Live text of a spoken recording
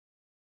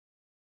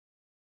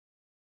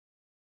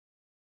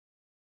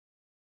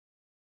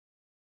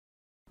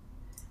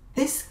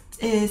This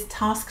is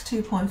task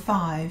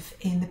 2.5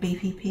 in the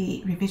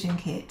BPP revision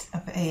kit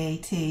of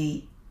VAT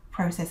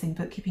processing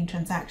bookkeeping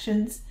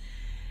transactions.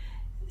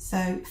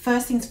 So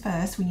first things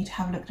first, we need to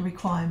have a look at the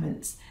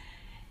requirements.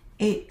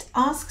 It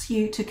asks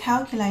you to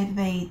calculate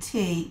VAT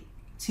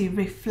to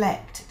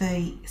reflect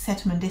the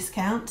settlement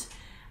discount,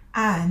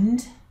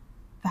 and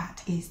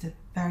that is the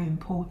very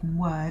important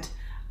word,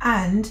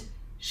 and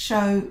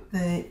show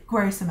the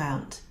gross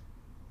amount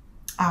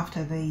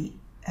after the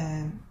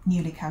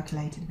newly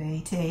calculated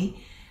VAT,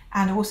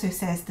 and also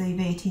says the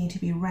VAT need to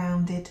be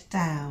rounded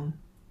down.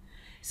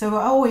 So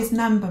I always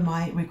number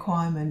my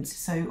requirements,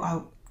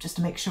 so just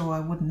to make sure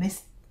I wouldn't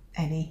miss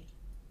any.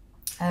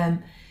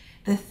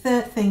 The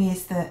third thing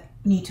is that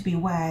you need to be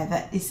aware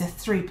that it's a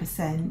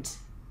 3%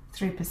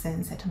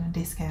 settlement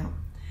discount.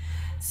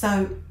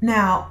 So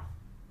now,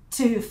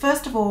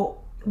 first of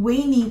all,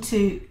 we need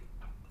to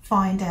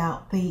find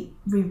out the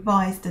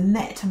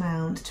net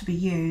amount to be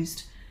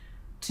used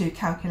to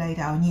calculate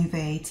our new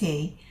VAT.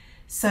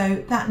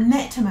 So that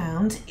net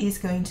amount is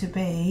going to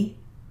be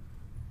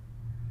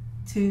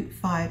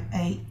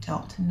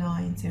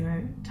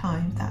 258.90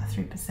 times that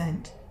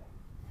 3%.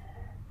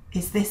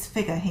 Is this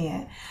figure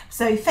here.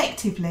 So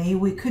effectively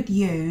we could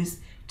use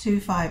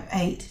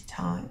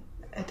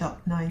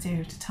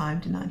 258.90 to time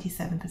to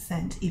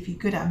 97%. If you're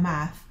good at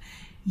math,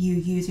 you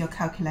use your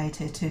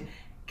calculator to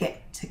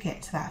get to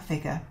that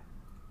figure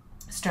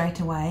straight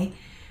away.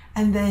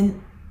 And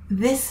then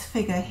this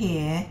figure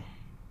here,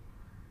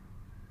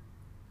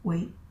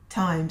 we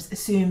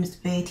assumes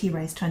VAT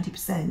rate is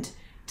 20%,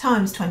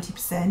 times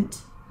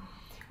 20%,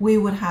 we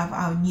would have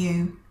our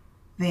new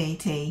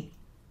VAT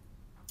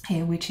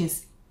here, which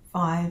is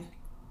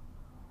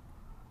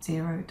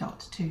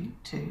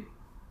 50.22.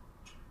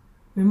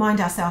 Remind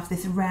ourselves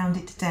this, round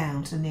it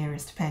down to the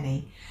nearest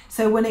penny.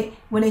 So when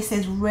it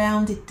says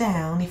round it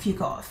down, if you've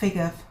got a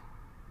figure of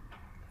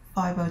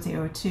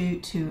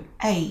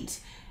 500228,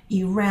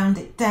 you round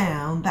it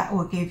down, that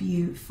will give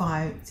you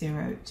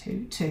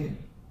 5022.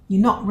 You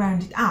not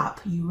round it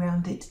up, you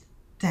round it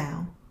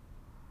down.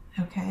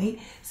 Okay,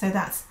 so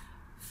that's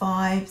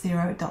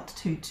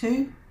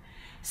 50.22.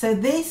 So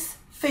this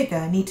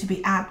figure needs to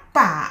be added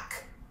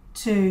back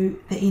to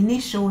the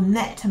initial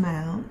net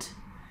amount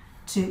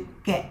to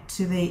get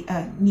to the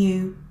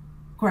new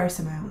gross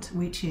amount,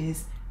 which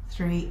is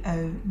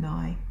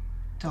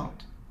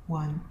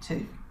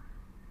 309.12.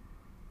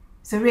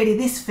 So really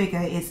this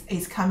figure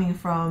is coming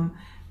from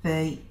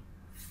the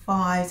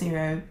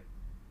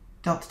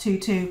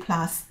 50.22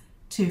 plus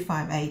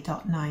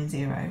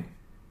 258.90.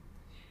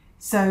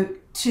 So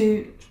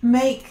to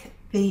make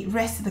the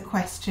rest of the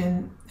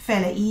question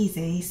fairly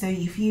easy, so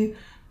if you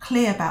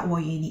clear about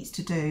what you need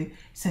to do,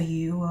 so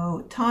you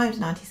will times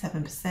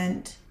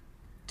 97%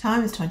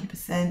 times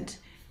 20%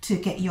 to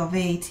get your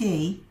VAT,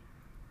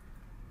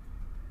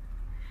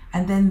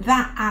 and then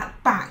that add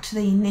back to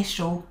the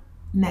initial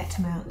net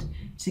amount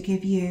to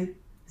give you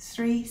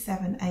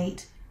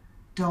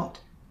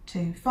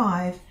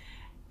 378.25.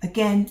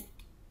 Again,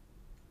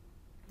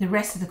 the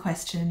rest of the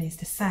question is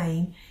the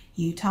same.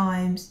 You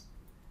times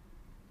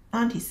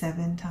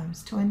 97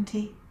 times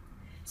 20.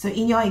 So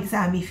in your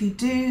exam, if you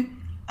do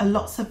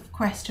lots of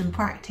question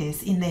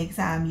practice in the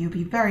exam, you'll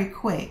be very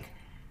quick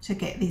to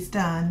get these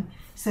done.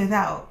 So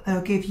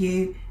that'll give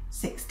you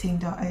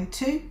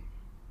 16.02,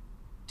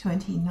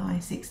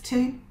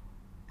 29.62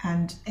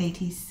 and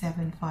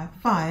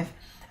 87.55.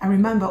 And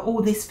remember,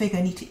 all this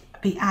figure need to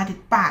be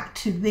added back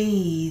to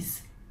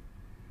these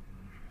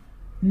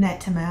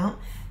net amount.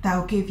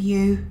 That'll give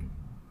you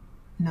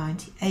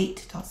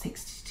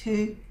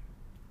 98.62,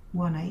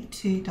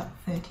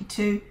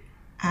 182.32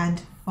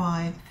 and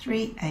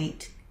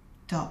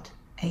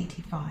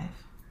 538.85.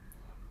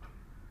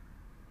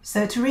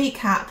 So to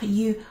recap,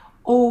 you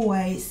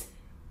always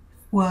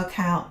work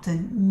out the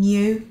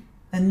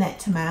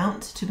net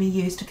amount to be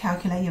used to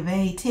calculate your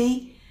VAT,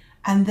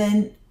 and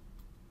then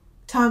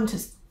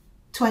times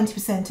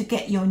 20% to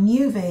get your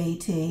new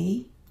VAT.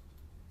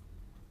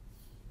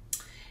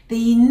 The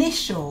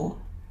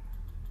initial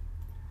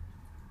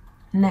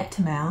net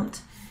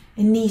amount,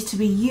 it needs to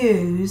be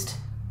used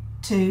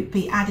to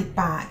be added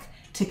back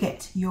to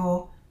get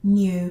your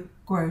new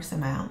gross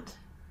amount.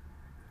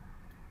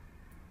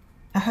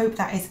 I hope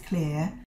that is clear.